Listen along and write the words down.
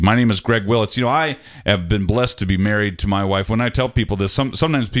My name is Greg Willits. I have been blessed to be married to my wife. When I tell people this,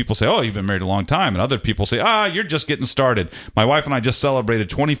 sometimes people say, oh, you've been married a long time. And other people say, you're just getting started. My wife and I just celebrated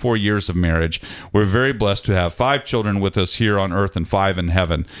 24 years of marriage. We're very blessed to have 5 children with us here on earth and 5 in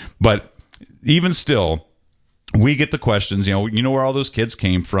heaven. But even still, we get the questions, you know where all those kids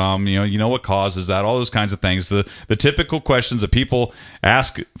came from, you know what causes that, all those kinds of things. The typical questions that people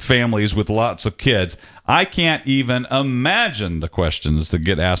ask families with lots of kids. I can't even imagine the questions that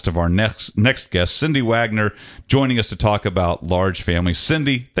get asked of our next guest, Cindy Wagner, joining us to talk about large families.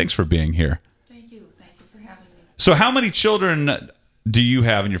 Cindy, thanks for being here. Thank you for having me. So how many children do you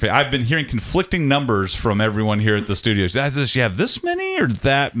have in your family? I've been hearing conflicting numbers from everyone here at the studio. Does you have this many or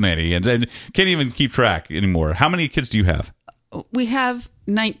that many? And can't even keep track anymore. How many kids do you have? We have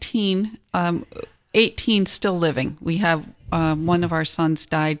 19, 18 still living. We have one of our sons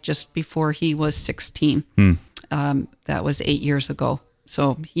died just before he was 16. That was 8 years ago.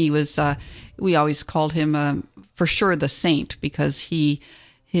 So he was, we always called him for sure the saint, because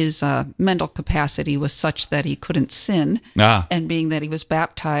his mental capacity was such that he couldn't sin. And being that he was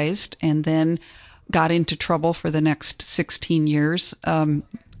baptized and then got into trouble for the next 16 years,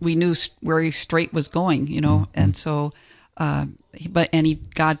 we knew where he straight was going, Mm-hmm. And so,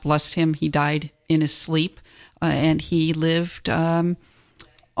 God blessed him. He died in his sleep, and he lived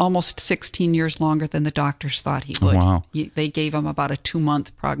almost 16 years longer than the doctors thought he would. Wow. They gave him about a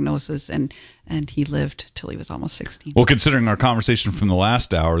 2-month prognosis, and he lived till he was almost 16. Well, considering our conversation from the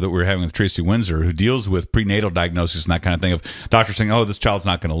last hour that we were having with Tracy Windsor, who deals with prenatal diagnosis and that kind of thing, of doctors saying, oh, this child's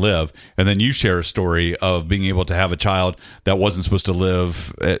not going to live. And then you share a story of being able to have a child that wasn't supposed to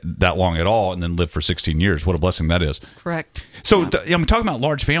live that long at all and then live for 16 years. What a blessing that is. Correct. So I'm talking about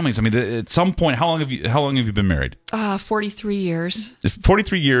large families. I mean, at some point, how long have you been married? 43 years.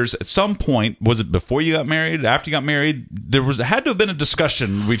 43 years. At some point, was it before you got married, after you got married? There had to have been a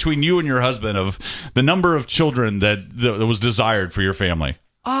discussion between you and your husband of the number of children that was desired for your family.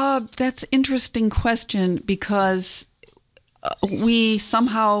 That's an interesting question, because we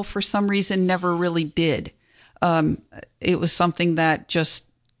somehow, for some reason, never really did. It was something that just,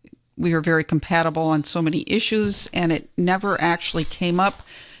 we were very compatible on so many issues, and it never actually came up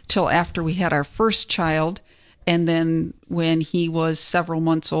till after we had our first child. And then when he was several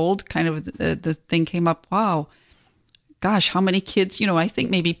months old, kind of the thing came up, wow, gosh, how many kids, I think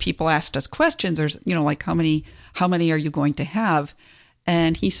maybe people asked us questions, or, like how many are you going to have?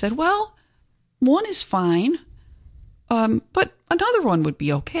 And he said, well, one is fine, but another one would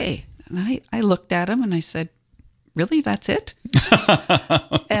be okay. And I looked at him and I said, really, that's it?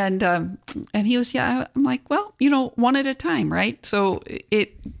 And he was, yeah. I'm like, well, one at a time, right? So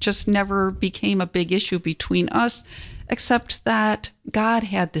it just never became a big issue between us, except that God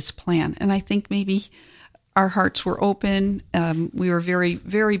had this plan. And I think maybe our hearts were open. We were very,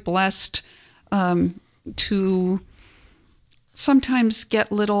 very blessed to sometimes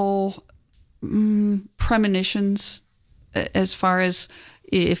get little premonitions as far as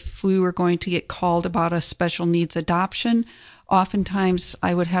if we were going to get called about a special needs adoption. Oftentimes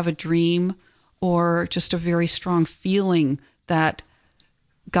I would have a dream or just a very strong feeling that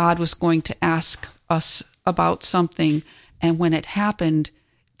God was going to ask us about something. And when it happened,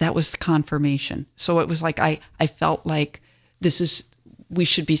 that was confirmation. So it was like, I felt like we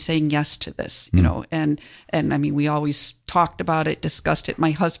should be saying yes to this, and I mean, we always talked about it, discussed it.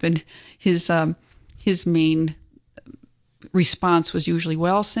 My husband, his main response was usually,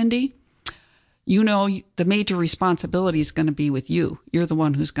 well, Cindy, the major responsibility is going to be with you. You're the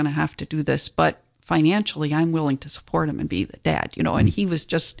one who's going to have to do this, but financially, I'm willing to support him and be the dad, and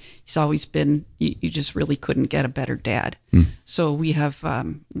he's always been, you just really couldn't get a better dad. So we have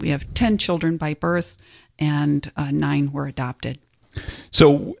 10 children by birth, and 9 were adopted.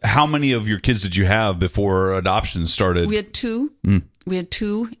 So how many of your kids did you have before adoption started? We had 2. We had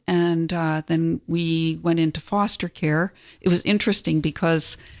 2, and then we went into foster care. It was interesting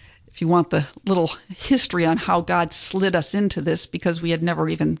because, if you want the little history on how God slid us into this, because we had never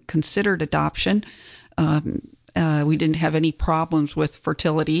even considered adoption. We didn't have any problems with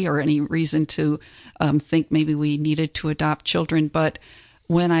fertility or any reason to think maybe we needed to adopt children. But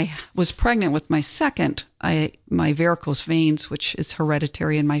when I was pregnant with my second, my varicose veins, which is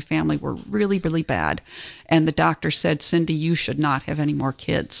hereditary in my family, were really, really bad. And the doctor said, Cindy, you should not have any more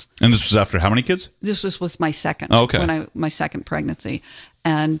kids. And this was after how many kids? This was with my second. Oh, okay. My second pregnancy.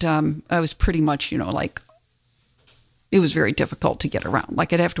 And I was pretty much, like, it was very difficult to get around.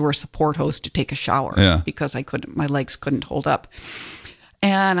 Like, I'd have to wear a support hose to take a shower because my legs couldn't hold up.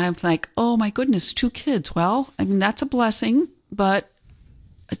 And I'm like, oh my goodness, 2 kids. Well, I mean, that's a blessing, but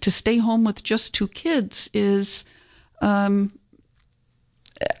to stay home with just 2 kids is,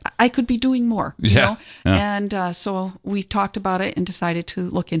 I could be doing more, you Yeah, know? yeah. And so we talked about it and decided to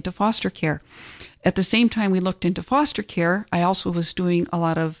look into foster care. At the same time we looked into foster care, I also was doing a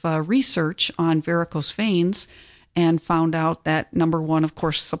lot of research on varicose veins and found out that, number one, of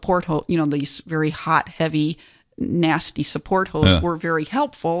course, support hose, these very hot, heavy, nasty support hose were very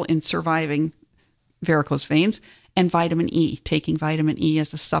helpful in surviving varicose veins, and vitamin E, taking vitamin E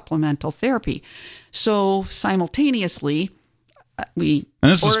as a supplemental therapy. So simultaneously, And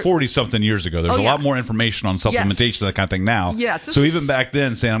this is 40-something years ago. There's a lot more information on supplementation, that kind of thing now. Yes. So even back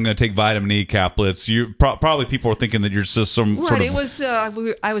then, saying, I'm going to take vitamin E caplets, probably people are thinking that you're just some right, sort of... it was,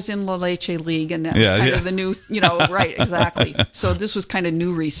 I was in La Leche League, and that was kind of the new, right, exactly. So this was kind of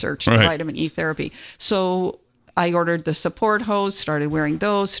new research, the vitamin E therapy. So I ordered the support hose, started wearing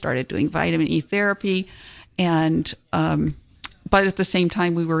those, started doing vitamin E therapy. And, but at the same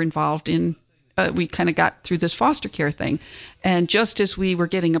time, we were involved in, we kind of got through this foster care thing. And just as we were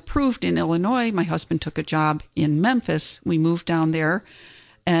getting approved in Illinois, my husband took a job in Memphis. We moved down there,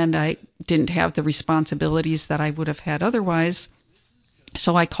 and I didn't have the responsibilities that I would have had otherwise.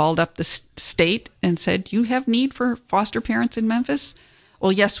 So I called up the state and said, do you have need for foster parents in Memphis?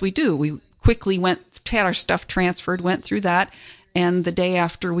 Well, yes, we do. We quickly had our stuff transferred, went through that. And the day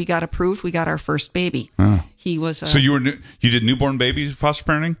after we got approved, we got our first baby. He was So you did newborn baby foster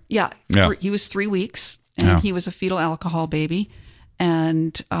parenting? Yeah. He was 3 weeks, and he was a fetal alcohol baby.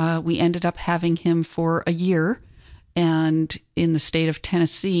 And we ended up having him for a year. And in the state of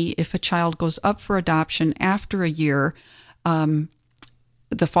Tennessee, if a child goes up for adoption after a year,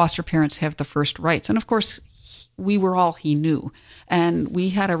 the foster parents have the first rights. And of course, we were all he knew. And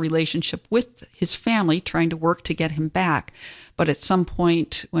we had a relationship with his family trying to work to get him back. But at some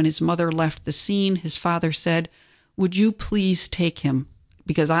point, when his mother left the scene, his father said, would you please take him?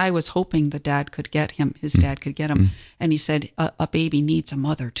 Because I was hoping the dad could get him. His dad could get him. And he said, a baby needs a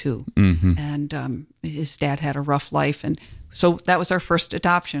mother too. And his dad had a rough life. And so that was our first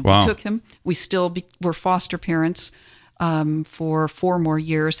adoption. Wow. We took him. We still were foster parents for 4 more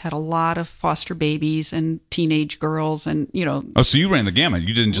years, had a lot of foster babies and teenage girls and, Oh, so you ran the gamut.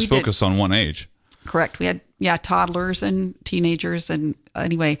 You didn't just focus on one age. Correct. We had, toddlers and teenagers and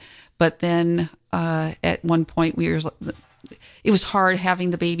anyway, but then at one point it was hard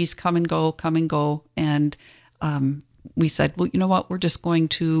having the babies come and go. And we said, well, you know what, we're just going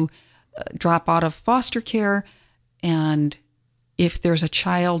to drop out of foster care, and if there's a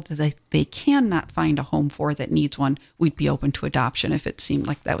child that they cannot find a home for that needs one, we'd be open to adoption if it seemed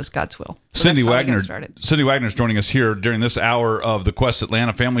like that was God's will. So Cindy Wagner. Cindy Wagner's joining us here during this hour of the Quest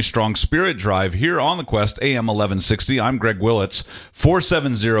Atlanta Family Strong Spirit Drive here on the Quest AM 1160. I'm Greg Willits.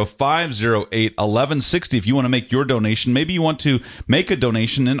 470-508-1160. If you want to make your donation, maybe you want to make a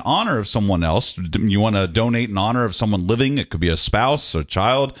donation in honor of someone else. You want to donate in honor of someone living. It could be a spouse, a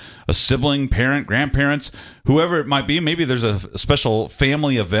child, a sibling, parent, grandparents, whoever it might be. Maybe there's a special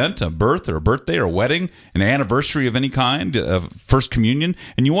family event, a birth or a birthday or a wedding, an anniversary of any kind, first communion,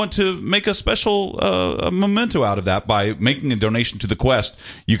 and you want to make a special a memento out of that by making a donation to the Quest.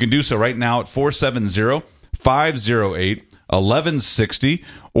 You can do so right now at 470-508-1160.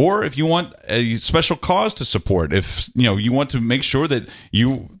 Or if you want a special cause to support, if you want to make sure that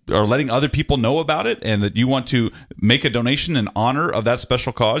you are letting other people know about it and that you want to make a donation in honor of that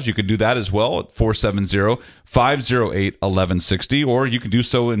special cause, you can do that as well at 470-508-1160. Or you can do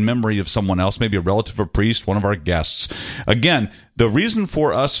so in memory of someone else, maybe a relative or priest, one of our guests. Again, the reason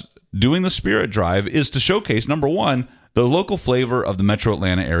for us doing the Spirit Drive is to showcase, number one, the local flavor of the Metro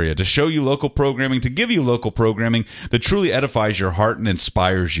Atlanta area, to show you local programming, to give you local programming that truly edifies your heart and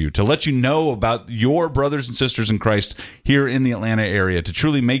inspires you, to let you know about your brothers and sisters in Christ here in the Atlanta area, to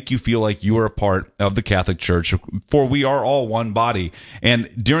truly make you feel like you are a part of the Catholic Church, for we are all one body. And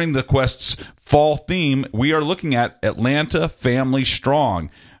during the Quest's fall theme, we are looking at Atlanta Family Strong.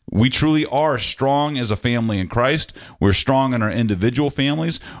 We truly are strong as a family in Christ. We're strong in our individual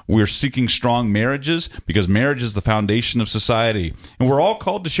families. We're seeking strong marriages because marriage is the foundation of society. And we're all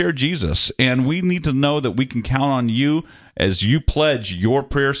called to share Jesus. And we need to know that we can count on you as you pledge your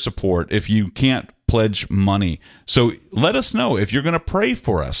prayer support if you can't pledge money. So let us know. If you're going to pray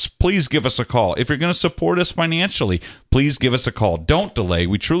for us, please give us a call. If you're going to support us financially, please give us a call. Don't delay.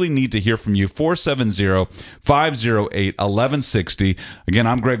 We truly need to hear from you. 470-508-1160. Again,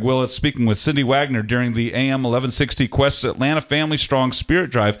 I'm Greg Willits speaking with Cindy Wagner during the AM 1160 Quest Atlanta Family Strong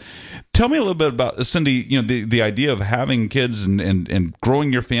Spirit Drive. Tell me a little bit about, Cindy, the idea of having kids and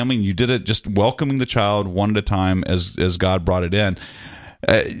growing your family, and you did it just welcoming the child one at a time as God brought it in.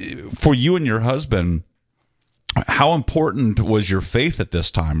 For you and your husband, How important was your faith at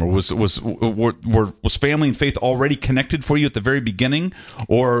this time, or was family and faith already connected for you at the very beginning,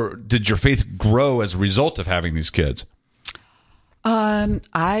 or did your faith grow as a result of having these kids?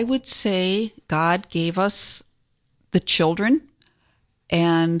 I would say God gave us the children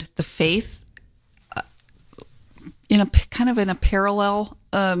and the faith in a parallel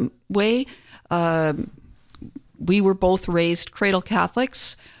way. We were both raised cradle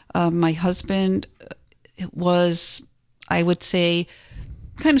Catholics. My husband was, I would say,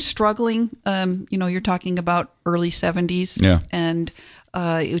 kind of struggling. You're talking about early 70s. Yeah. And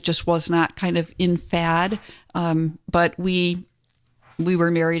it just was not kind of in fad. But we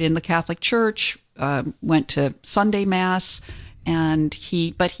were married in the Catholic Church, went to Sunday Mass, and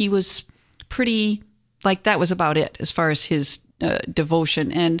he was pretty, like, that was about it as far as his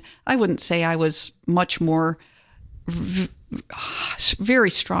devotion. And I wouldn't say I was much more very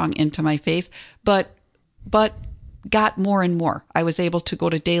strong into my faith, but got more and more. I was able to go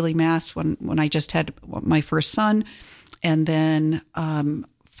to daily Mass when I just had my first son, and then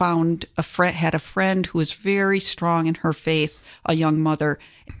had a friend who was very strong in her faith, a young mother,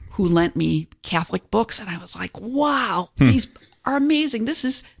 who lent me Catholic books, and I was like, wow, these are amazing.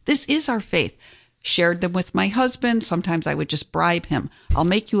 This is our faith. Shared them with my husband. Sometimes I would just bribe him. I'll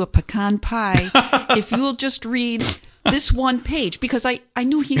make you a pecan pie if you'll just read this one page, because I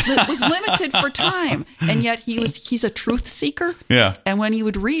knew he was limited for time, and yet he's a truth seeker. Yeah. And when he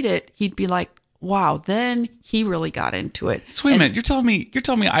would read it, he'd be like, wow, then he really got into it. So wait a minute, you're telling me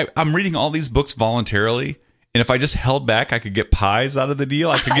I'm reading all these books voluntarily, and if I just held back, I could get pies out of the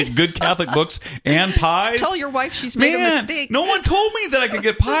deal? I could get good Catholic books and pies? Tell your wife she's made a mistake. No one told me that I could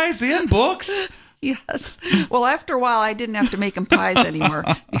get pies and books. Yes. Well, after a while, I didn't have to make him pies anymore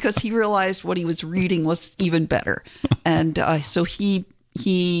because he realized what he was reading was even better. And so he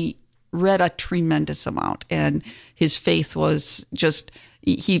read a tremendous amount, and his faith was just,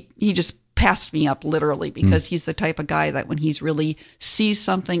 he just passed me up literally, because he's the type of guy that when he's really sees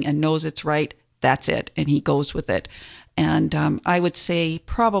something and knows it's right, that's it, and he goes with it. And I would say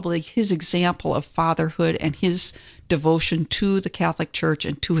probably his example of fatherhood and his devotion to the Catholic Church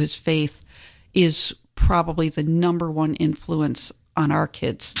and to his faith is probably the number one influence on our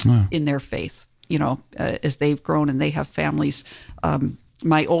kids in their faith, as they've grown and they have families.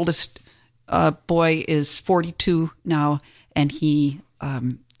 My oldest boy is 42 now, and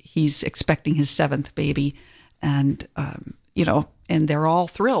he's expecting his 7th baby. And, and they're all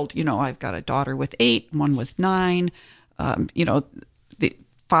thrilled. I've got a daughter with 8, one with 9, the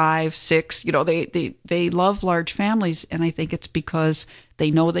 5, 6, they love large families. And I think it's because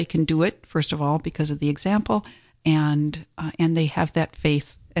they know they can do it, first of all, because of the example, and they have that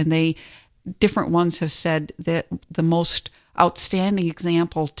faith. And different ones have said that the most outstanding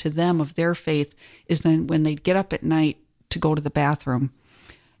example to them of their faith is then when they'd get up at night to go to the bathroom,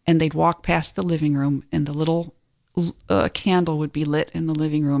 and they'd walk past the living room, and the little candle would be lit in the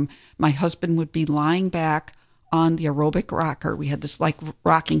living room. My husband would be lying back on the aerobic rocker. We had this like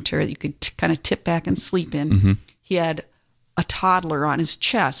rocking chair that you could kind of tip back and sleep in. Mm-hmm. He had a toddler on his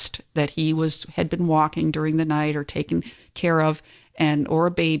chest that he had been walking during the night or taken care of, or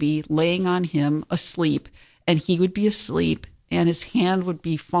a baby laying on him asleep, and he would be asleep, and his hand would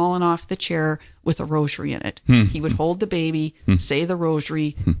be falling off the chair with a rosary in it. He would hold the baby, say the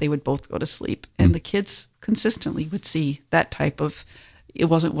rosary, they would both go to sleep. And the kids consistently would see that type of, it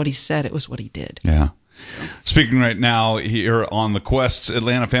wasn't what he said, it was what he did. Yeah. Speaking right now here on the Quest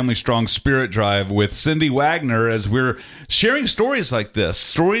Atlanta Family Strong Spirit Drive with Cindy Wagner, as we're sharing stories like this,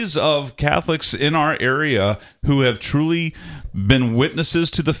 stories of Catholics in our area who have truly been witnesses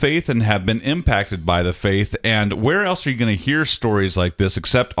to the faith and have been impacted by the faith. And where else are you going to hear stories like this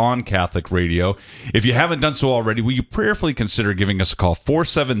except on Catholic radio? If you haven't done so already, will you prayerfully consider giving us a call?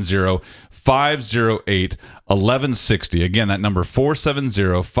 470-508-1160. Again, that number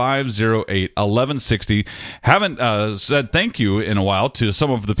 470-508-1160. Haven't said thank you in a while to some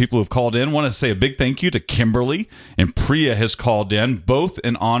of the people who've called in. Want to say a big thank you to Kimberly, and Priya has called in, both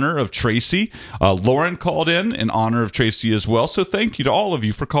in honor of Tracy. Lauren called in honor of Tracy as well. So thank you to all of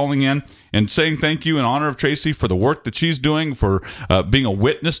you for calling in and saying thank you in honor of Tracy for the work that she's doing, for being a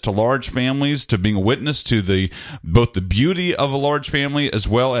witness to large families, to being a witness to both the beauty of a large family as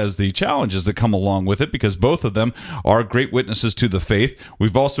well as the challenges that come along with it, because both of them are great witnesses to the faith.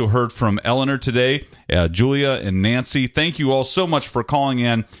 We've also heard from Eleanor today, Julia and Nancy. Thank you all so much for calling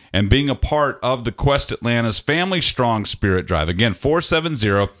in and being a part of the Quest Atlanta's Family Strong Spirit Drive. Again,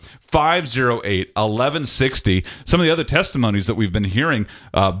 470-508-1160. Some of the other testimonies that we've been hearing,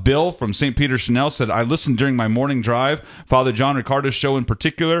 Bill from St. Peter Chanel said, I listened during my morning drive, Father John Ricardo's show in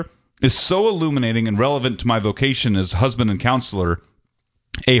particular. is so illuminating and relevant to my vocation as husband and counselor.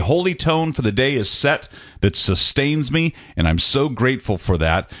 A holy tone for the day is set that sustains me, and I'm so grateful for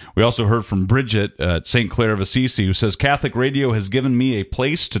that. We also heard from Bridget at St. Clair of Assisi, who says, Catholic radio has given me a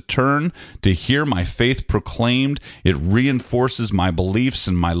place to turn to hear my faith proclaimed. It reinforces my beliefs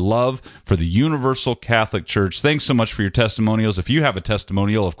and my love for the universal Catholic Church. Thanks so much for your testimonials. If you have a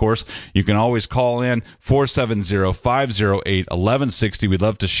testimonial, of course, you can always call in 470-508-1160. We'd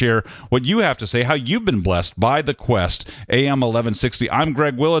love to share what you have to say, how you've been blessed by the Quest, AM 1160. I'm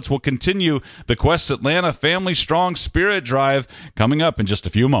Greg Willits. We'll continue the Quest Atlanta Family Strong Spirit Drive coming up in just a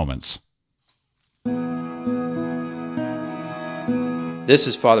few moments. This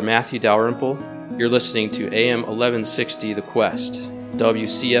is Father Matthew Dalrymple. You're listening to AM 1160 The Quest,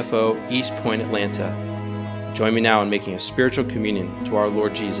 WCFO East Point, Atlanta. Join me now in making a spiritual communion to our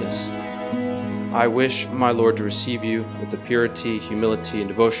Lord Jesus. I wish, my Lord, to receive you with the purity, humility, and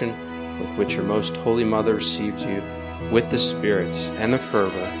devotion with which your most holy mother received you, with the spirit and the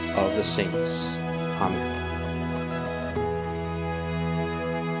fervor of the saints. Amen.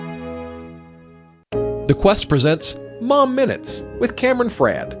 The Quest presents Mom Minutes with Cameron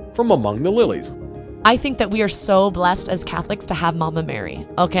Frad from Among the Lilies. I think that we are so blessed as Catholics to have Mama Mary,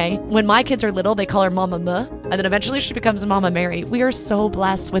 okay? When my kids are little, they call her Mama Ma, and then eventually she becomes Mama Mary. We are so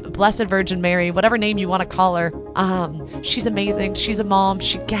blessed with Blessed Virgin Mary, whatever name you want to call her. She's amazing. She's a mom.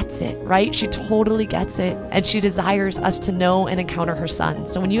 She gets it, right? She totally gets it, and she desires us to know and encounter her son.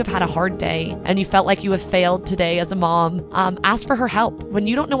 So when you have had a hard day and you felt like you have failed today as a mom, ask for her help. When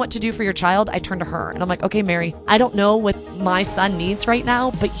you don't know what to do for your child, I turn to her, and I'm like, okay, Mary, I don't know what my son needs right now,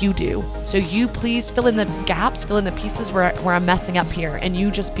 but you do. So you please fill in the gaps, fill in the pieces where I'm messing up here, and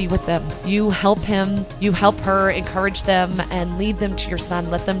you just be with them. You help him, you help her, encourage them, and lead them to your son.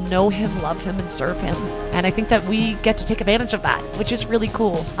 Let them know him, love him, and serve him. And I think that we get to take advantage of that, which is really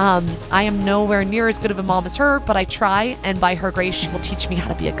cool. I am nowhere near as good of a mom as her, but I try, and by her grace, she will teach me how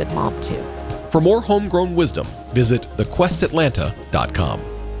to be a good mom too. For more homegrown wisdom, visit thequestatlanta.com.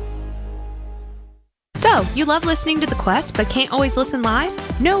 So, you love listening to The Quest but can't always listen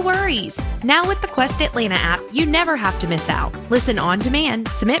live? No worries! Now with the Quest Atlanta app, you never have to miss out. Listen on demand,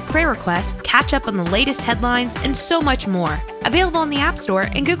 submit prayer requests, catch up on the latest headlines, and so much more. Available on the App Store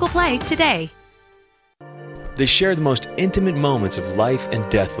and Google Play today. They share the most intimate moments of life and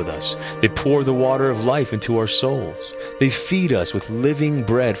death with us. They pour the water of life into our souls. They feed us with living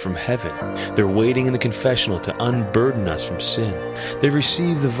bread from heaven. They're waiting in the confessional to unburden us from sin. They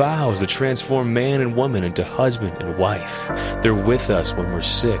receive the vows that transform man and woman into husband and wife. They're with us when we're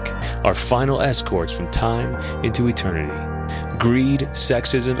sick, our final escorts from time into eternity. Greed,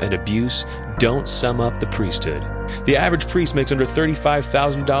 sexism, and abuse don't sum up the priesthood. The average priest makes under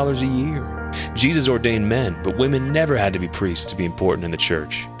 $35,000 a year. Jesus ordained men, but women never had to be priests to be important in the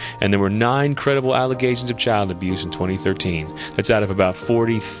church. And there were 9 credible allegations of child abuse in 2013. That's out of about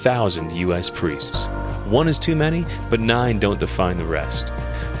 40,000 U.S. priests. 1 is too many, but 9 don't define the rest.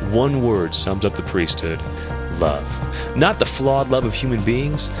 One word sums up the priesthood: love. Not the flawed love of human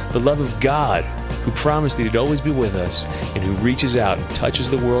beings, the love of God, who promised that He'd always be with us and who reaches out and touches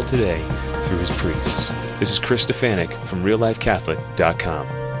the world today through His priests. This is Chris Stefanik from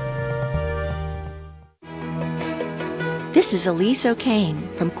RealLifeCatholic.com. This is Elise O'Kane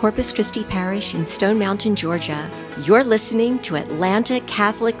from Corpus Christi Parish in Stone Mountain, Georgia. You're listening to Atlanta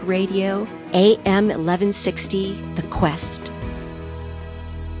Catholic Radio, AM 1160, The Quest.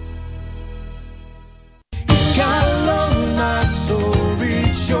 God alone, my soul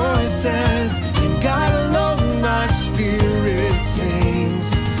rejoices. God alone, my spirit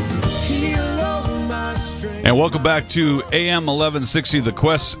sings. He alone, my strength. And welcome back to AM 1160, The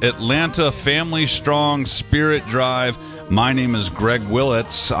Quest Atlanta Family Strong Spirit Drive. My name is Greg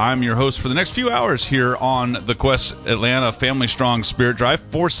Willits. I'm your host for the next few hours here on the Quest Atlanta Family Strong Spirit Drive,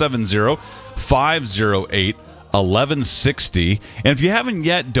 470-508-1160. And if you haven't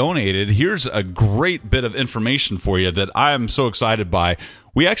yet donated, here's a great bit of information for you that I am so excited by.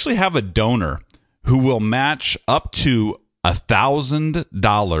 We actually have a donor who will match up to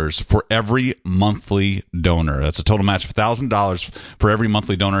 $1,000 for every monthly donor. That's a total match of $1,000 for every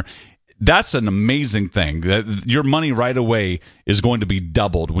monthly donor. That's an amazing thing. That your money right away is going to be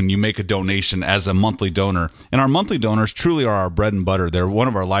doubled when you make a donation as a monthly donor. And our monthly donors truly are our bread and butter. They're one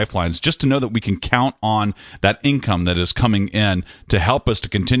of our lifelines, just to know that we can count on that income that is coming in to help us to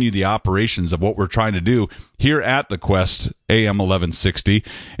continue the operations of what we're trying to do here at the Quest AM 1160.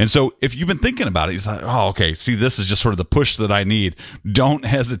 And so if you've been thinking about it, you thought, oh, okay, see, this is just sort of the push that I need. Don't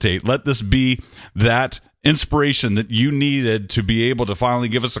hesitate. Let this be that inspiration that you needed to be able to finally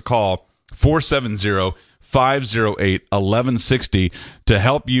give us a call. 470-508-1160. 508-1160 to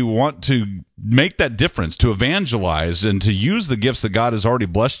help you want to make that difference, to evangelize, and to use the gifts that God has already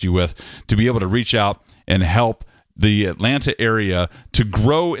blessed you with to be able to reach out and help the Atlanta area to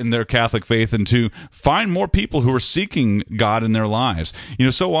grow in their Catholic faith and to find more people who are seeking God in their lives.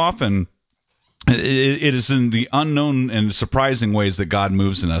 So often it is in the unknown and surprising ways that God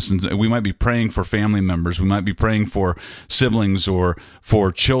moves in us. And we might be praying for family members. We might be praying for siblings or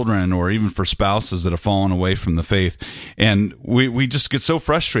for children or even for spouses that have fallen away from the faith. And we just get so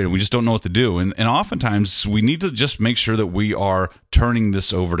frustrated. We just don't know what to do. And oftentimes we need to just make sure that we are turning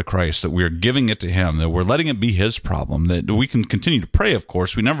this over to Christ, that we are giving it to Him, that we're letting it be His problem, that we can continue to pray, of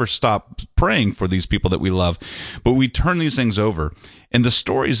course. We never stop praying for these people that we love, but we turn these things over. And the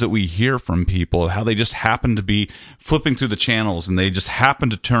stories that we hear from people of how they just happen to be flipping through the channels and they just happen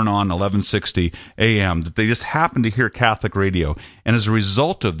to turn on 1160 a.m., that they just happen to hear Catholic radio. And as a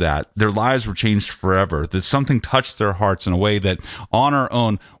result of that, their lives were changed forever, that something touched their hearts in a way that on our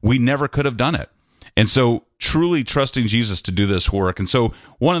own, we never could have done it. And so truly trusting Jesus to do this work. And so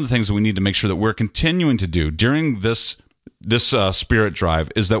one of the things that we need to make sure that we're continuing to do during this spirit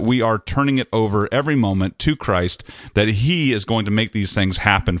drive is that we are turning it over every moment to Christ, that He is going to make these things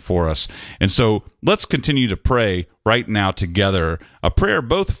happen for us. And so let's continue to pray right now together, a prayer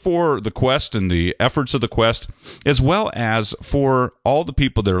both for the quest and the efforts of the quest, as well as for all the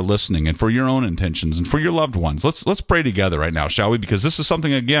people that are listening and for your own intentions and for your loved ones. Let's pray together right now, shall we? Because this is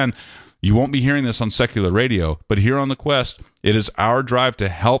something, again, you won't be hearing this on secular radio, but here on the Quest, it is our drive to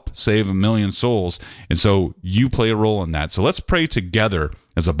help save 1 million souls. And so you play a role in that. So let's pray together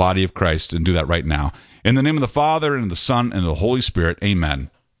as a body of Christ and do that right now. In the name of the Father, and of the Son, and of the Holy Spirit, amen.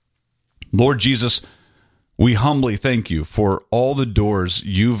 Lord Jesus, we humbly thank you for all the doors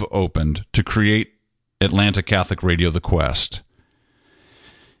you've opened to create Atlanta Catholic Radio, The Quest.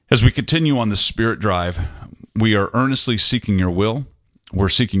 As we continue on this spirit drive, we are earnestly seeking your will. We're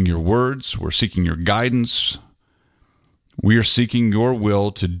seeking your words. We're seeking your guidance. We are seeking your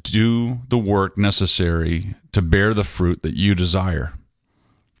will to do the work necessary to bear the fruit that you desire.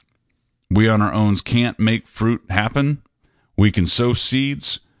 We on our own can't make fruit happen. We can sow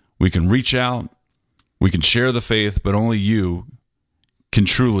seeds. We can reach out. We can share the faith, but only you can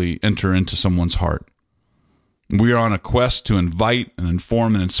truly enter into someone's heart. We are on a quest to invite and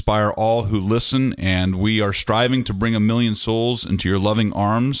inform and inspire all who listen, and we are striving to bring 1 million souls into your loving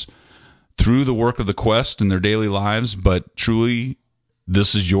arms through the work of the Quest in their daily lives. But truly,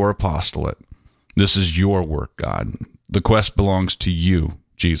 this is your apostolate. This is your work, God. The Quest belongs to you,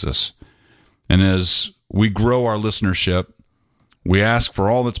 Jesus. And as we grow our listenership, we ask for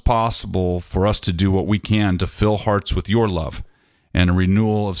all that's possible for us to do what we can to fill hearts with your love and a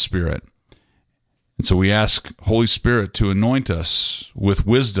renewal of spirit. And so we ask, Holy Spirit, to anoint us with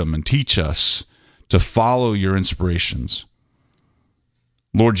wisdom and teach us to follow your inspirations.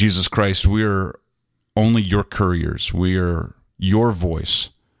 Lord Jesus Christ, we are only your couriers. We are your voice.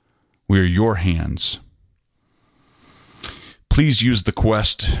 We are your hands. Please use the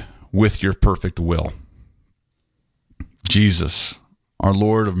Quest with your perfect will. Jesus, our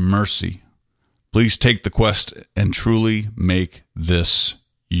Lord of mercy, please take the Quest and truly make this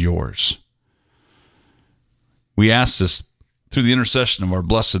yours. We ask this through the intercession of our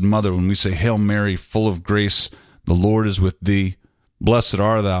Blessed Mother when we say, Hail Mary, full of grace, the Lord is with thee. Blessed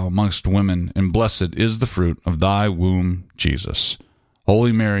art thou amongst women, and blessed is the fruit of thy womb, Jesus.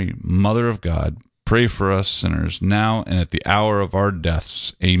 Holy Mary, Mother of God, pray for us sinners, now and at the hour of our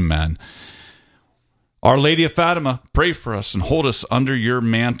deaths. Amen. Our Lady of Fatima, pray for us and hold us under your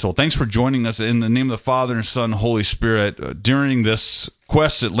mantle. Thanks for joining us in the name of the Father and Son and Holy Spirit during this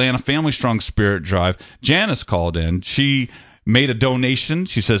Quest Atlanta Family Strong Spirit Drive. Janice called in. She made a donation.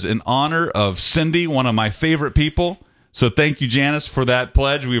 She says, in honor of Cindy, one of my favorite people. So thank you, Janice, for that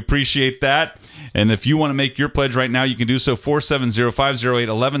pledge. We appreciate that. And if you want to make your pledge right now, you can do so,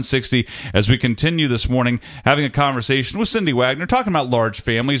 470-508-1160, as we continue this morning having a conversation with Cindy Wagner, talking about large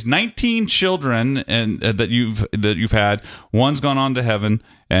families, 19 children and that you've had. One's gone on to heaven.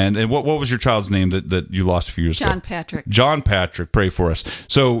 And what was your child's name that you lost a few years ago? John Patrick. John Patrick, pray for us.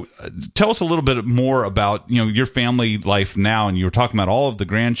 So tell us a little bit more about your family life now, and you were talking about all of the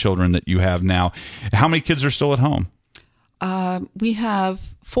grandchildren that you have now. How many kids are still at home? We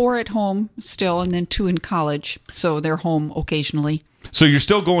have 4 at home still, and then 2 in college, so they're home occasionally. So you're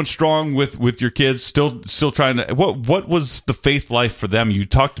still going strong with your kids, still trying to. What was the faith life for them? You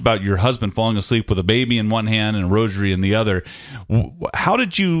talked about your husband falling asleep with a baby in one hand and a rosary in the other. How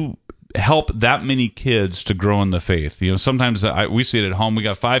did you help that many kids to grow in the faith? Sometimes we see it at home. We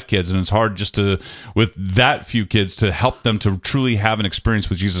got 5 kids, and it's hard just with that few kids, to help them to truly have an experience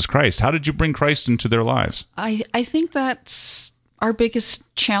with Jesus Christ. How did you bring Christ into their lives? I think that's our biggest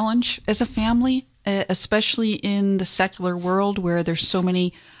challenge as a family, especially in the secular world where there's so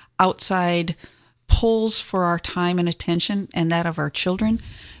many outside pulls for our time and attention and that of our children.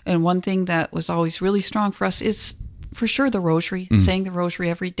 And one thing that was always really strong for us is for sure the rosary, saying the rosary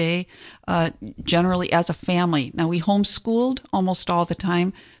every day, generally as a family. Now, we homeschooled almost all the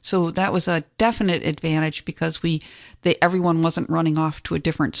time, so that was a definite advantage because everyone wasn't running off to a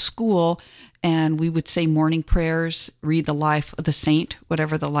different school, and we would say morning prayers, read the life of the saint,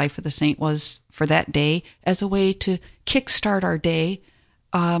 whatever the life of the saint was for that day, as a way to kickstart our day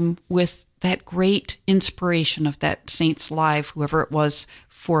with that great inspiration of that saint's life, whoever it was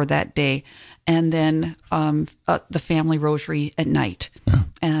for that day. And then the family rosary at night. Yeah.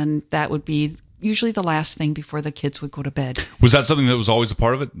 And that would be usually the last thing before the kids would go to bed. Was that something that was always a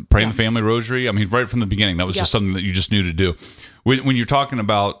part of it, praying the family rosary? I mean, right from the beginning, that was just something that you just knew to do. When you're talking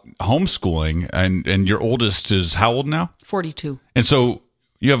about homeschooling, and your oldest is how old now? 42. And so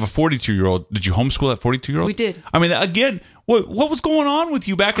you have a 42-year-old. Did you homeschool that 42-year-old? We did. I mean, again, what was going on with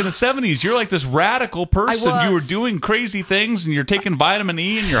you back in the 70s? You're like this radical person. You were doing crazy things, and you're taking vitamin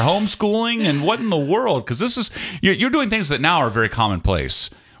E, and you're homeschooling, and what in the world? Because you're doing things that now are very commonplace,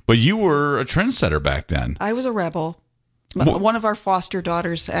 but you were a trendsetter back then. I was a rebel. One of our foster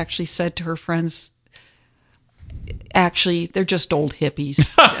daughters actually said to her friends, actually, they're just old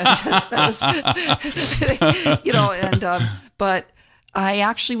hippies. But I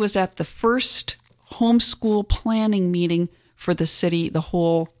actually was at the first homeschool planning meeting for the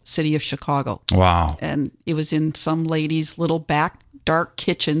whole city of Chicago. Wow. And it was in some lady's little back dark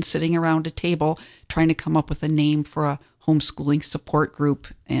kitchen, sitting around a table trying to come up with a name for a homeschooling support group.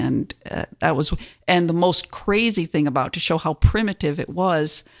 And and the most crazy thing to show how primitive it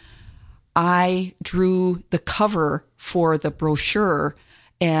was, I drew the cover for the brochure,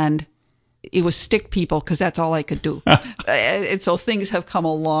 and it was stick people because that's all I could do. And so things have come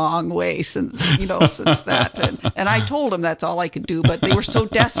a long way since that. And I told them that's all I could do, but they were so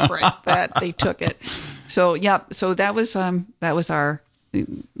desperate that they took it. So that was the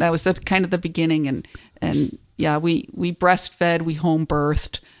kind of the beginning. And we breastfed, we home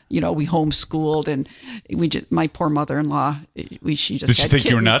birthed. We homeschooled, and my poor mother-in-law, she just did she had think kittens.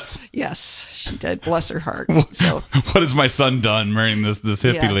 You were nuts? Yes, she did. Bless her heart. So what has my son done, marrying this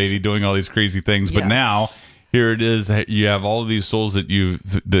hippie lady, doing all these crazy things? But now here it is. You have all of these souls that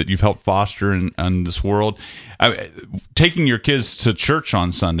you've helped foster in this world. Taking your kids to church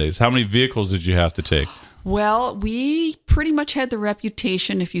on Sundays. How many vehicles did you have to take? Well, we pretty much had the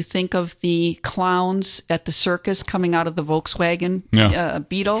reputation, if you think of the clowns at the circus coming out of the Volkswagen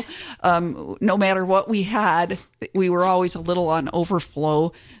Beetle, no matter what we had, we were always a little on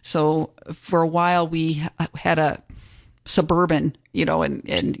overflow. So for a while, we had a Suburban,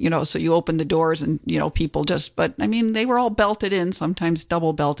 and so you open the doors and, people but I mean, they were all belted in, sometimes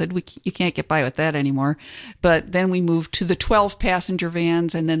double belted. You can't get by with that anymore. But then we moved to the 12 passenger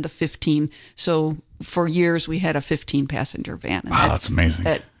vans and then the 15. So for years we had a 15 passenger van. Wow, that's amazing.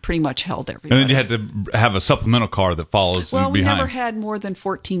 That pretty much held everybody. And then you had to have a supplemental car that follows behind. We never had more than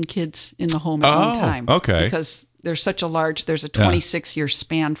 14 kids in the home at one time. Okay. Because there's a 26-year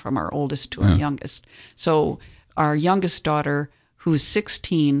span from our oldest to our youngest. So our youngest daughter, who's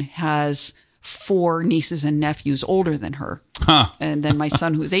 16, has 4 nieces and nephews older than her. Huh. And then my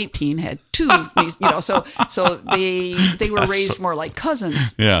son, who's 18, had 2 nieces, so they were raised more like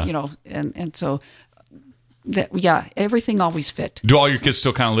cousins, and so everything always fit. Do all your kids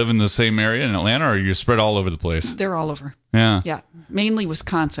still kind of live in the same area in Atlanta, or are you spread all over the place? They're all over. Yeah. Yeah. Mainly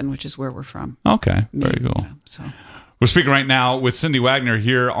Wisconsin, which is where we're from. Okay. Very cool. So we're speaking right now with Cindy Wagner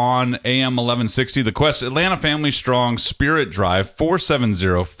here on AM 1160, The Quest Atlanta Family Strong Spirit Drive,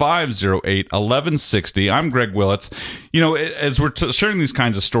 470-508-1160. I'm Greg Willits. As we're sharing these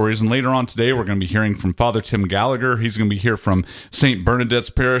kinds of stories, and later on today, we're going to be hearing from Father Tim Gallagher. He's going to be here from St.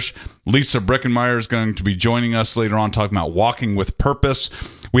 Bernadette's Parish. Lisa Breckenmeyer is going to be joining us later on, talking about walking with purpose.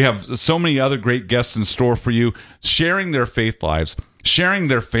 We have so many other great guests in store for you, sharing their faith lives, sharing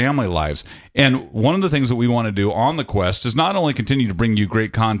their family lives. And one of the things that we want to do on The Quest is not only continue to bring you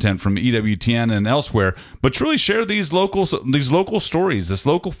great content from EWTN and elsewhere, but truly share these local stories, this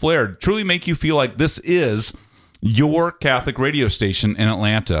local flair, truly make you feel like this is your Catholic radio station in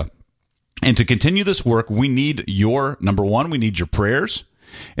Atlanta. And to continue this work, we need number one, we need your prayers.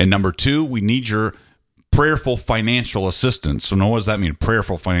 And number 2, we need your prayerful financial assistance. So what does that mean?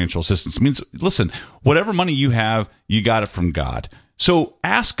 Prayerful financial assistance means, listen, whatever money you have, you got it from God. So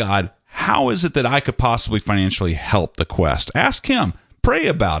ask God, how is it that I could possibly financially help the Quest? Ask him. Pray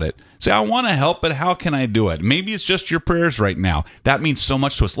about it. Say, I want to help, but how can I do it? Maybe it's just your prayers right now. That means so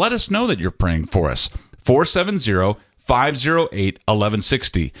much to us. Let us know that you're praying for us.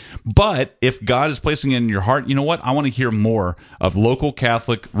 470-508-1160. But if God is placing it in your heart, you know what? I want to hear more of local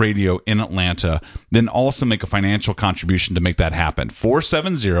Catholic radio in Atlanta. Then also make a financial contribution to make that happen.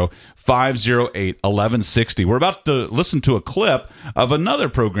 470-508-1160. We're about to listen to a clip of another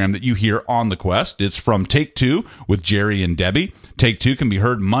program that you hear on the Quest. It's from Take Two with Jerry and Debbie. Take Two can be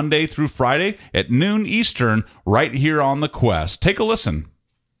heard Monday through Friday at noon Eastern right here on the Quest. Take a listen.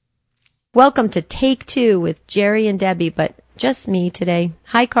 Welcome to Take Two with Jerry and Debbie, but just me today.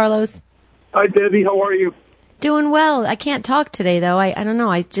 Hi, Carlos. Hi, Debbie. How are you? Doing well. I can't talk today, though. I don't know.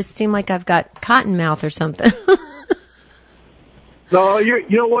 I just seem like I've got cotton mouth or something. No, you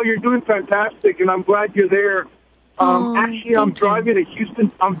know what? You're doing fantastic, and I'm glad you're there. Actually, I'm driving to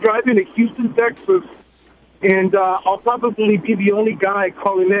Houston. I'm driving to Houston, Texas, and I'll probably be the only guy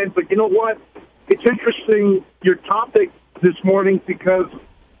calling in. But you know what? It's interesting your topic this morning because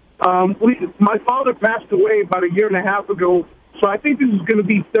my father passed away about 1.5 years ago, so I think this is going to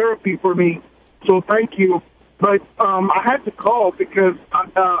be therapy for me. So thank you. But I had to call because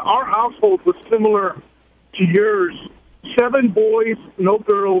our household was similar to yours. 7 boys, no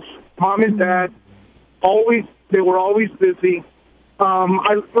girls, mom and dad. They were always busy.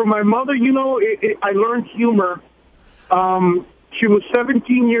 For my mother, you know, I learned humor. She was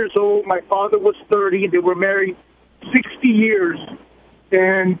 17 years old. My father was 30. They were married 60 years.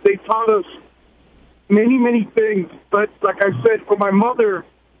 And they taught us many, many things. But like I said, for my mother,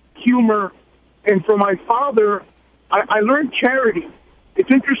 humor. And for my father, I learned charity. It's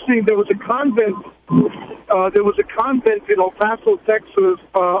interesting. There was a convent. In El Paso, Texas.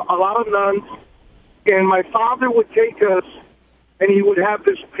 A lot of nuns, and my father would take us, and he would have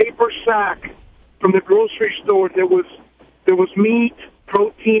this paper sack from the grocery store. There was meat,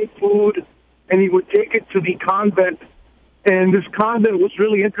 protein, food, and he would take it to the convent. And this convent was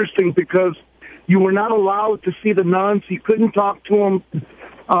really interesting because you were not allowed to see the nuns. You couldn't talk to them,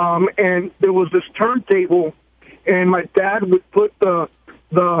 and there was this turntable, and my dad would put the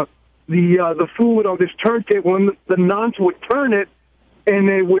food on this turntable, and the nuns would turn it, and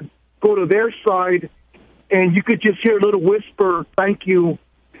they would go to their side, and you could just hear a little whisper, "Thank you,"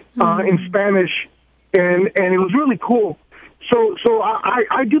 in Spanish, and it was really cool. So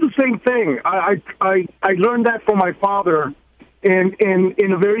I do the same thing. I learned that from my father, and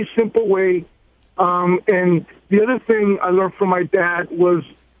in a very simple way. And the other thing I learned from my dad was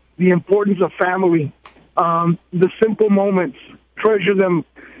the importance of family, the simple moments, treasure them.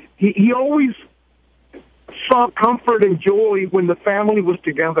 He always saw comfort and joy when the family was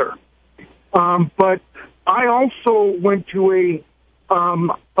together. But I also went to a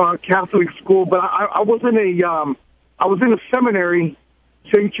Catholic school, but I was in a seminary,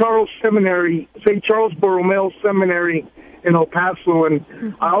 St. Charles Borromeo Seminary in El Paso, and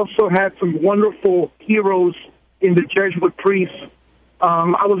I also had some wonderful heroes in the Jesuit priests.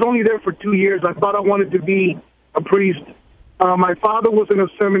 I was only there for 2 years. I thought I wanted to be a priest. My father was in a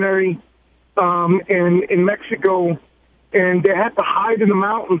seminary in Mexico, and they had to hide in the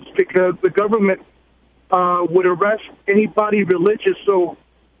mountains because the government would arrest anybody religious, so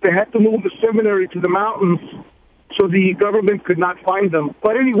they had to move the seminary to the mountains so the government could not find them.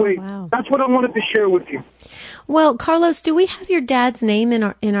 But anyway, That's what I wanted to share with you. Well, Carlos, do we have your dad's name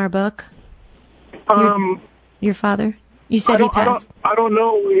in our book? Your father? You said he passed. I don't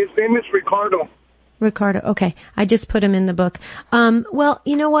know. His name is Ricardo. Ricardo. Okay. I just put him in the book. Well,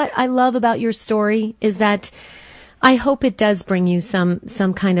 you know what I love about your story is that I hope it does bring you some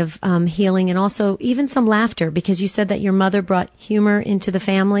kind of healing and also even some laughter, because you said that your mother brought humor into the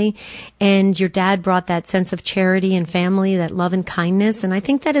family and your dad brought that sense of charity and family, that love and kindness. And I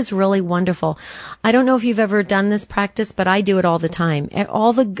think that is really wonderful. I don't know if you've ever done this practice, but I do it all the time.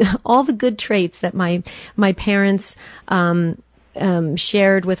 All the good traits that my parents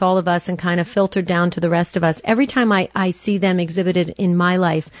shared with all of us and kind of filtered down to the rest of us. Every time I see them exhibited in my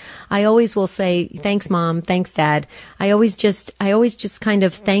life, I always will say, thanks, Mom, thanks, Dad. I always just kind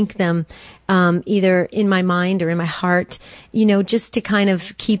of thank them, either in my mind or in my heart, just to kind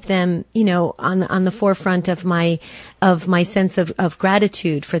of keep them, on the forefront of my sense of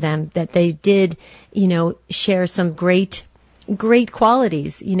gratitude for them, that they did, share some great great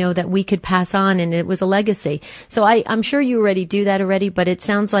qualities, that we could pass on, and it was a legacy. So I'm sure you already do that already, but it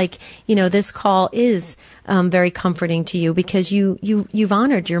sounds like, this call is very comforting to you because you've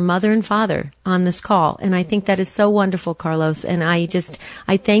honored your mother and father on this call. And I think that is so wonderful, Carlos. And I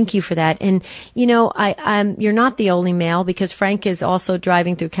thank you for that. And, you're not the only male because Frank is also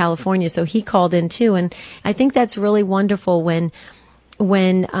driving through California. So he called in too. And I think that's really wonderful when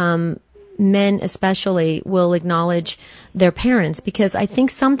men especially will acknowledge their parents, because I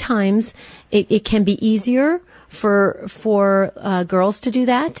think sometimes it can be easier for girls to do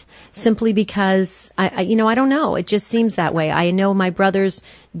that simply because I don't know. It just seems that way. I know my brothers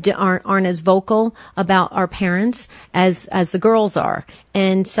aren't as vocal about our parents as the girls are.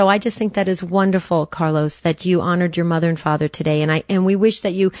 And so I just think that is wonderful, Carlos, that you honored your mother and father today. And we wish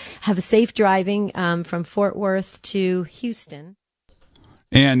that you have a safe driving from Fort Worth to Houston.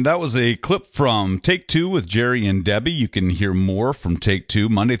 And that was a clip from Take Two with Jerry and Debbie. You can hear more from Take Two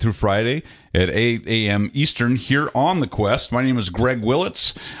Monday through Friday at 8 a.m. Eastern here on The Quest. My name is Greg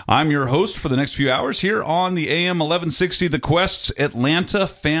Willits. I'm your host for the next few hours here on the AM 1160 The Quest's Atlanta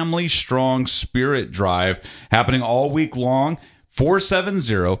Family Strong Spirit Drive, happening all week long,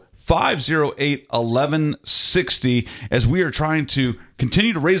 470-508-1160, as we are trying to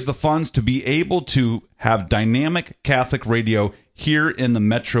continue to raise the funds to be able to have dynamic Catholic radio here in the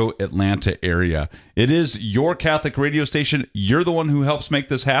metro Atlanta area. It is your Catholic radio station. You're the one who helps make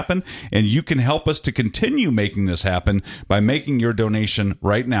this happen, and you can help us to continue making this happen by making your donation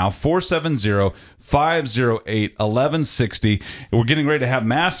right now, 470-508-1160. We're getting ready to have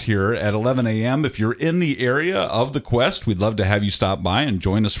Mass here at 11 a.m. If you're in the area of the Quest, we'd love to have you stop by and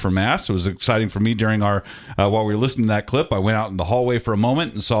join us for Mass. It was exciting for me during our, while we were listening to that clip, I went out in the hallway for a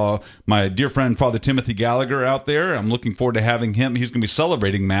moment and saw my dear friend Father Timothy Gallagher out there. I'm looking forward to having him. He's going to be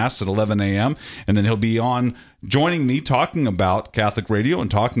celebrating Mass at 11 a.m., and then he'll be on joining me talking about Catholic radio and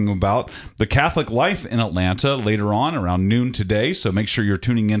talking about the Catholic life in Atlanta later on around noon today. So make sure you're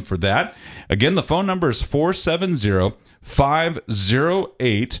tuning in for that. Again, the phone number is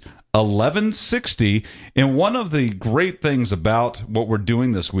 470-508-1160. And one of the great things about what we're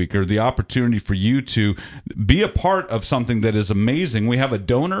doing this week, or the opportunity for you to be a part of something that is amazing, we have a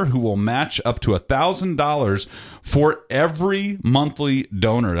donor who will match up to $1,000 for every monthly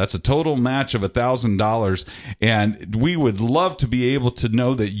donor. That's a total match of $1,000. And we would love to be able to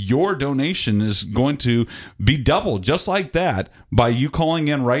know that your donation is going to be doubled just like that by you calling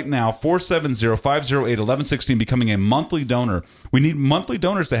in right now, 470-508-1160, and becoming a monthly donor. We need monthly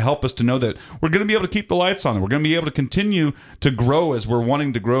donors to help us to know that we're going to be able to keep the lights on. We're going to be able to continue to grow as we're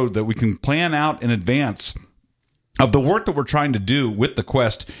wanting to grow, that we can plan out in advance of the work that we're trying to do with the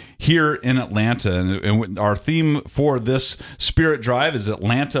Quest here in Atlanta. And our theme for this Spirit Drive is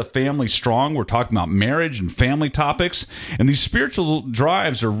Atlanta Family Strong. We're talking about marriage and family topics. And these spiritual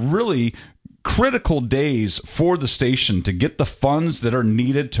drives are really critical days for the station to get the funds that are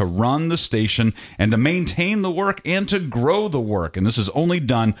needed to run the station and to maintain the work and to grow the work. And this is only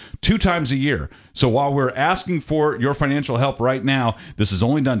done 2 times a year. So while we're asking for your financial help right now, this is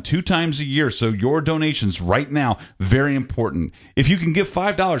only done 2 times a year. So your donations right now, very important. If you can give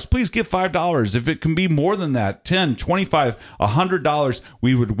 $5, please give $5. If it can be more than that, $10, $25, $100,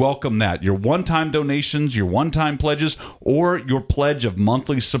 we would welcome that. Your one-time donations, your one-time pledges, or your pledge of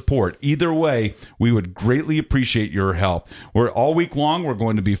monthly support. Either way, we would greatly appreciate your help. All week long, we're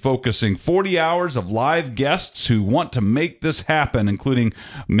going to be focusing 40 hours of live guests who want to make this happen, including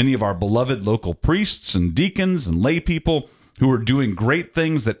many of our beloved local priests and deacons and lay people who are doing great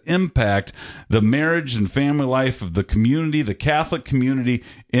things that impact the marriage and family life of the community, the Catholic community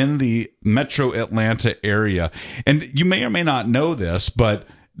in the metro Atlanta area. And you may or may not know this, but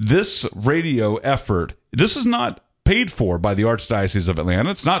this radio effort, this is not paid for by the Archdiocese of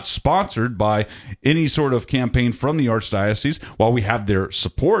Atlanta. It's not sponsored by any sort of campaign from the Archdiocese. While we have their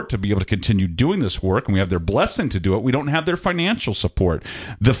support to be able to continue doing this work, and we have their blessing to do it, we don't have their financial support.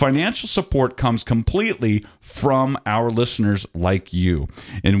 The financial support comes completely from our listeners like you.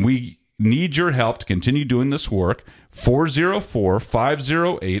 And we need your help to continue doing this work.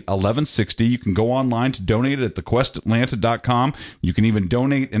 404-508-1160. You can go online to donate it at thequestatlanta.com. You can even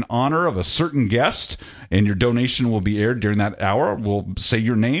donate in honor of a certain guest, and your donation will be aired during that hour. We'll say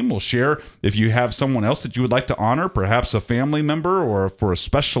your name. We'll share if you have someone else that you would like to honor, perhaps a family member, or for a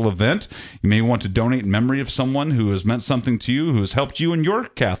special event. You may want to donate in memory of someone who has meant something to you, who has helped you in your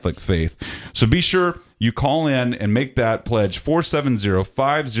Catholic faith. So be sure you call in and make that pledge,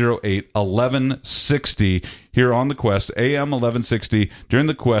 470-508-1160, here on the Quest, AM 1160, during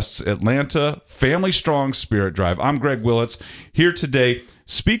the Quest's Atlanta Family Strong Spirit Drive. I'm Greg Willits, here today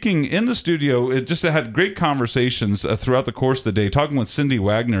speaking in the studio. It just had great conversations throughout the course of the day, talking with Cindy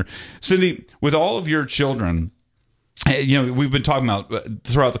Wagner. Cindy, with all of your children, we've been talking about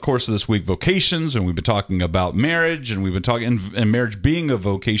throughout the course of this week vocations, and we've been talking about marriage, and we've been talking and marriage being a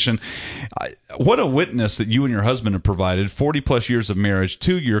vocation. What a witness that you and your husband have provided, 40 plus years of marriage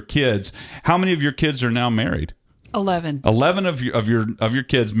to your kids. How many of your kids are now married? 11. 11 of your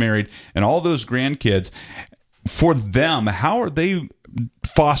kids married, and all those grandkids. For them, how are they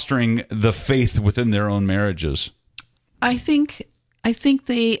fostering the faith within their own marriages? I think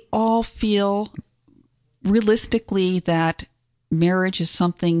they all feel realistically that marriage is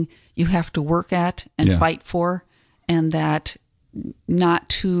something you have to work at and fight for, and that not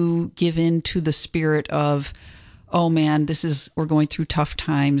to give in to the spirit of, oh man, we're going through tough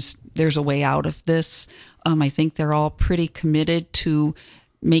times, there's a way out of this. I think they're all pretty committed to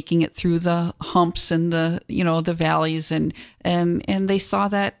making it through the humps and the valleys, and they saw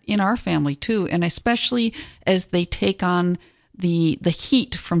that in our family too, and especially as they take on the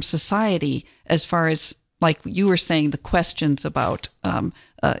heat from society, as far as, like you were saying, the questions about, do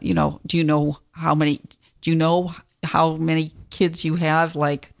you know how many kids you have?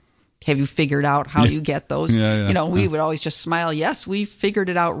 Like, have you figured out how you get those? We would always just smile. Yes, we figured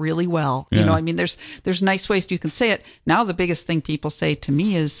it out really well. There's nice ways you can say it. Now, the biggest thing people say to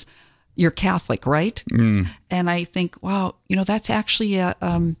me is, "You're Catholic, right?" And I think, wow, that's actually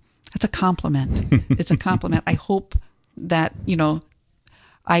that's a compliment. It's a compliment. I hope that,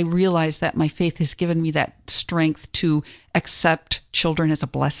 I realize that my faith has given me that strength to accept children as a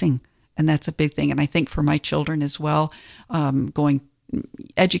blessing. And that's a big thing. And I think for my children as well,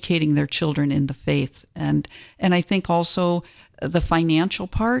 educating their children in the faith. And I think also the financial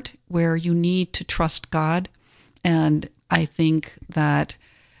part, where you need to trust God. And I think that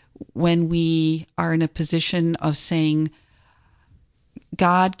when we are in a position of saying,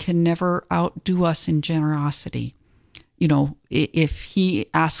 God can never outdo us in generosity. If he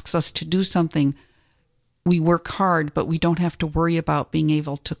asks us to do something, we work hard, but we don't have to worry about being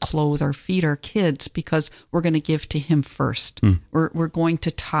able to clothe or feed our kids, because we're going to give to him first. We're going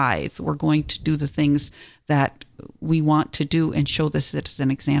to tithe. We're going to do the things that we want to do and show this as an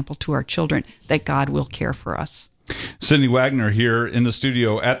example to our children that God will care for us. Cindy Wagner here in the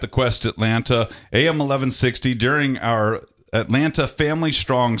studio at the Quest Atlanta, AM 1160, during our Atlanta Family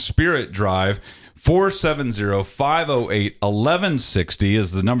Strong Spirit Drive. 470-508-1160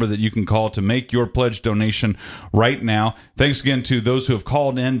 is the number that you can call to make your pledge donation right now. Thanks again to those who have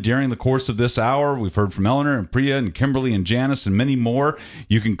called in during the course of this hour. We've heard from Eleanor and Priya and Kimberly and Janice and many more.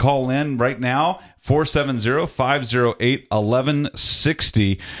 You can call in right now,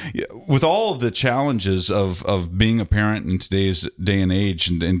 470-508-1160. With all of the challenges of being a parent in today's day and age,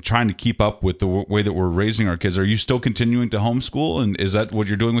 and trying to keep up with the way that we're raising our kids, are you still continuing to homeschool? And is that what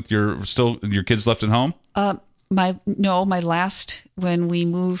you're doing with your kids left at home? When we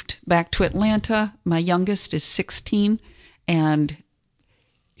moved back to Atlanta, my youngest is 16, and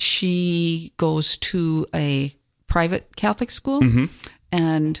she goes to a private Catholic school.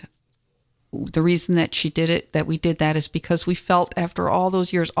 And the reason that we did that is because we felt after all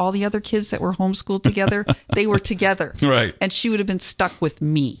those years, all the other kids that were homeschooled together, they were together. Right. And she would have been stuck with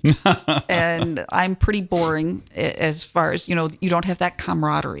me. And I'm pretty boring as far as, you don't have that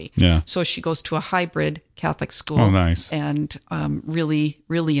camaraderie. Yeah. So she goes to a hybrid Catholic school. Oh, nice. And really,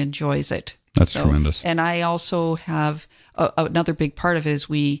 really enjoys it. That's tremendous. And I also have another big part of it is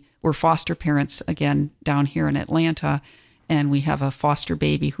we're foster parents again down here in Atlanta. And we have a foster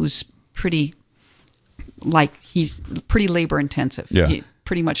baby who's he's pretty labor intensive. Yeah.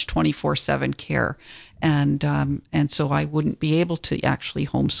 Pretty much 24/7 care. And so I wouldn't be able to actually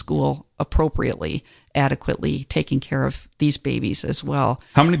homeschool appropriately, adequately, taking care of these babies as well.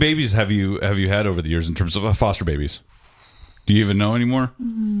 How many babies have you had over the years in terms of foster babies? Do you even know anymore?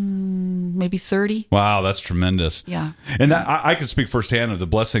 Maybe 30. Wow, that's tremendous. Yeah. And that, I can speak firsthand of the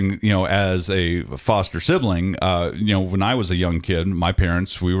blessing, as a foster sibling. When I was a young kid, my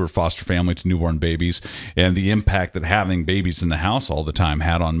parents, we were foster family to newborn babies, and the impact that having babies in the house all the time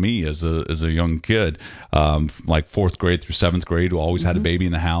had on me as a young kid, like 4th grade through 7th grade, who always had a baby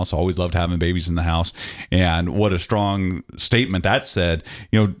in the house, always loved having babies in the house. And what a strong statement that said,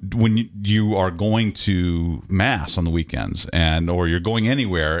 when you are going to mass on the weekends or you're going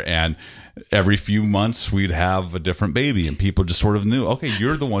anywhere, and every few months we'd have a different baby, and people just sort of knew, okay,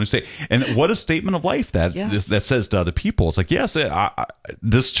 you're the one who stayed. And what a statement of life that that says to other people. It's like, yes,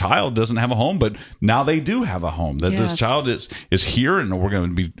 this child doesn't have a home, but now they do have a home. That this child is here, and we're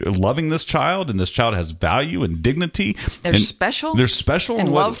going to be loving this child, and this child has value and dignity. They're special. They're special and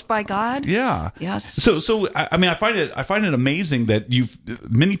loved by God. Yeah. Yes. So I mean, I find it amazing that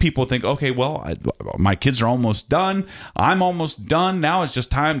many people think, okay, well, my kids are almost done. I'm almost done. Now it's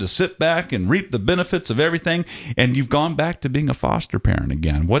just time to sit back and reap the benefits of everything. And you've gone back to being a foster parent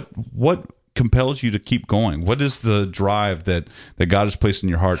again. What compels you to keep going? What is the drive that God has placed in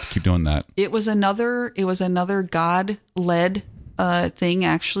your heart to keep doing that? It was another God-led thing,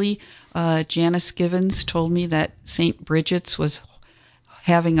 actually. Janice Givens told me that St. Bridget's was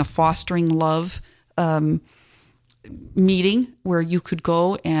having a fostering love meeting where you could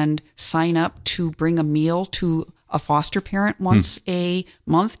go and sign up to bring a meal to a foster parent once a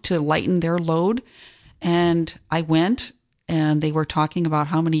month to lighten their load. And I went, and they were talking about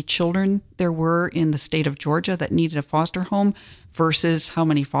how many children there were in the state of Georgia that needed a foster home versus how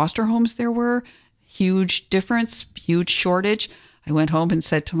many foster homes there were. Huge difference, huge shortage. I went home and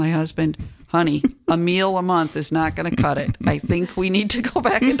said to my husband, honey, a meal a month is not going to cut it. I think we need to go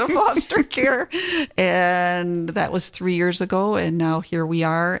back into foster care. And that was 3 years ago, and now here we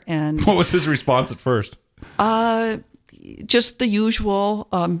are. And what was his response at first? Just the usual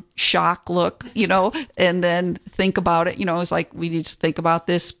shock look, and then think about it. It's like, we need to think about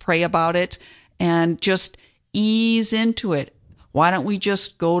this, pray about it, and just ease into it. Why don't we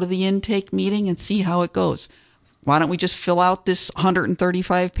just go to the intake meeting and see how it goes? Why don't we just fill out this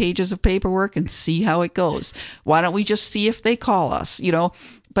 135 pages of paperwork and see how it goes? Why don't we just see if they call us,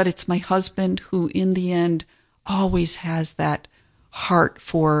 But it's my husband who, in the end, always has that heart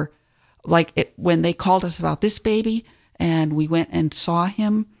for, when they called us about this baby and we went and saw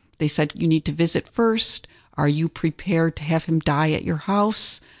him, they said, you need to visit first. Are you prepared to have him die at your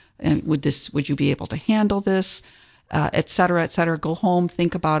house? And would you be able to handle this? Et cetera, et cetera. Go home,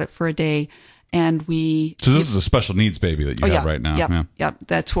 think about it for a day. And So this is a special needs baby that you have right now. Yeah.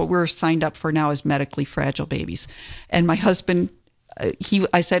 That's what we're signed up for now, is medically fragile babies. And my husband,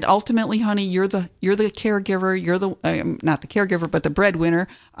 I said, ultimately, honey, you're the caregiver. You're the not the caregiver, but the breadwinner.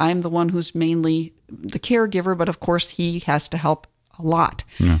 I'm the one who's mainly the caregiver, but of course he has to help a lot.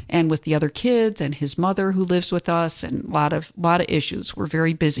 Yeah. And with the other kids and his mother who lives with us, and a lot of issues. We're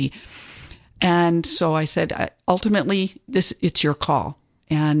very busy. And so I said, ultimately, it's your call.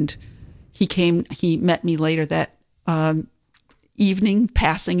 And he met me later that evening,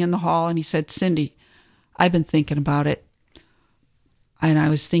 passing in the hall, and he said, Cindy, I've been thinking about it. And I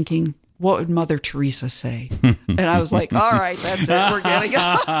was thinking, what would Mother Teresa say? And I was like, all right, that's it. We're getting it.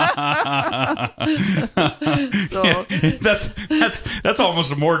 So that's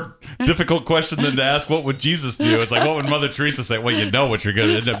almost a more difficult question than to ask, what would Jesus do? It's like, what would Mother Teresa say? Well, you know what you're going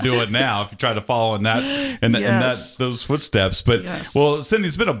to end up doing now if you try to follow in those footsteps. But well, Cindy,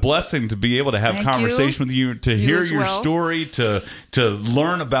 it's been a blessing to be able to have conversation with you, to hear your story, to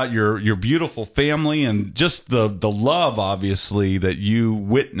learn about your beautiful family, and just the love, obviously, that you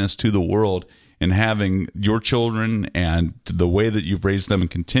witness to the world in having your children, and the way that you've raised them, and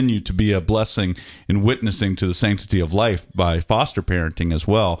continue to be a blessing in witnessing to the sanctity of life by foster parenting as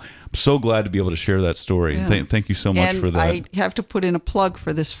well. I'm so glad to be able to share that story. Yeah. Thank you so much for that. I have to put in a plug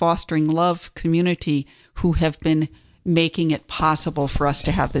for this Fostering Love community who have been making it possible for us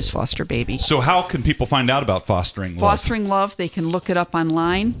to have this foster baby. So how can people find out about Fostering Love? Fostering Love, they can look it up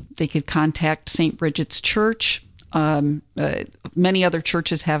online. They could contact St. Bridget's Church. Many other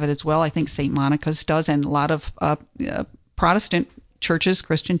churches have it as well. I think St. Monica's does, and a lot of Protestant churches,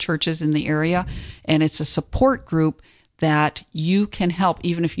 Christian churches in the area. And it's a support group that you can help,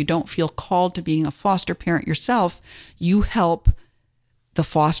 even if you don't feel called to being a foster parent yourself. You help the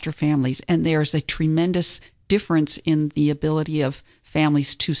foster families, and there's a tremendous difference in the ability of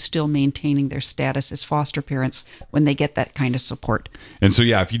families to still maintaining their status as foster parents when they get that kind of support. And so,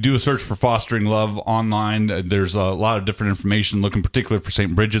 if you do a search for Fostering Love online, there's a lot of different information, looking particularly for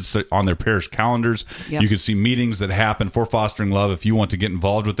St. Bridget's on their parish calendars. Yep. You can see meetings that happen for Fostering Love if you want to get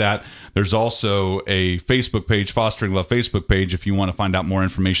involved with that. There's also a Facebook page, Fostering Love Facebook page, if you want to find out more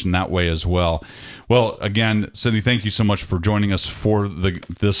information that way as well. Well, again, Cindy, thank you so much for joining us for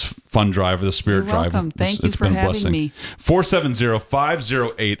this fun drive, the Spirit You're welcome. Drive. Thank you for having me. 470-5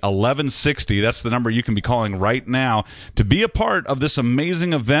 508-1160. That's the number you can be calling right now to be a part of this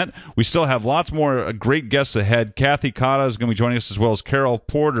amazing event. We still have lots more great guests ahead. Kathy Cotta is going to be joining us, as well as Carol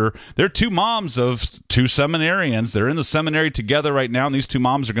Porter. They're two moms of two seminarians. They're in the seminary together right now, and these two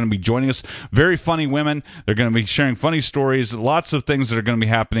moms are going to be joining us. Very funny women. They're going to be sharing funny stories, lots of things that are going to be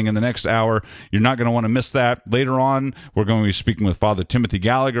happening in the next hour. You're not going to want to miss that. Later on, we're going to be speaking with Father Timothy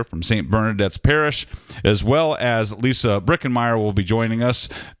Gallagher from St. Bernadette's Parish, as well as Lisa Brickenmeyer will be joining us,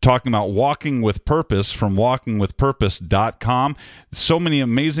 talking about Walking with Purpose from walkingwithpurpose.com. So many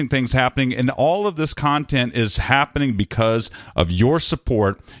amazing things happening, and all of this content is happening because of your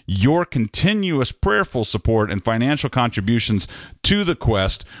support, your continuous prayerful support and financial contributions to the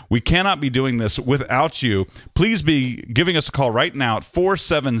quest. We cannot be doing this without you. Please be giving us a call right now at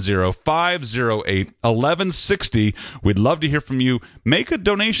 470-508-1160. We'd love to hear from you. Make a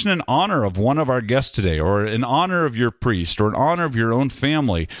donation in honor of one of our guests today, or in honor of your priest, or in honor of your own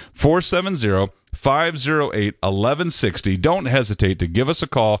family. 470-508-1160. Don't hesitate to give us a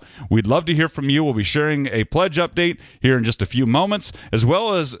call. We'd love to hear from you. We'll be sharing a pledge update here in just a few moments, as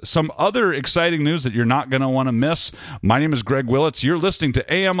well as some other exciting news that you're not going to want to miss. My name is Greg Willits. You're listening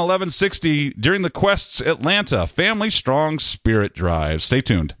to AM 1160 during the Quest's Atlanta Family Strong Spirit Drive. Stay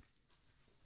tuned.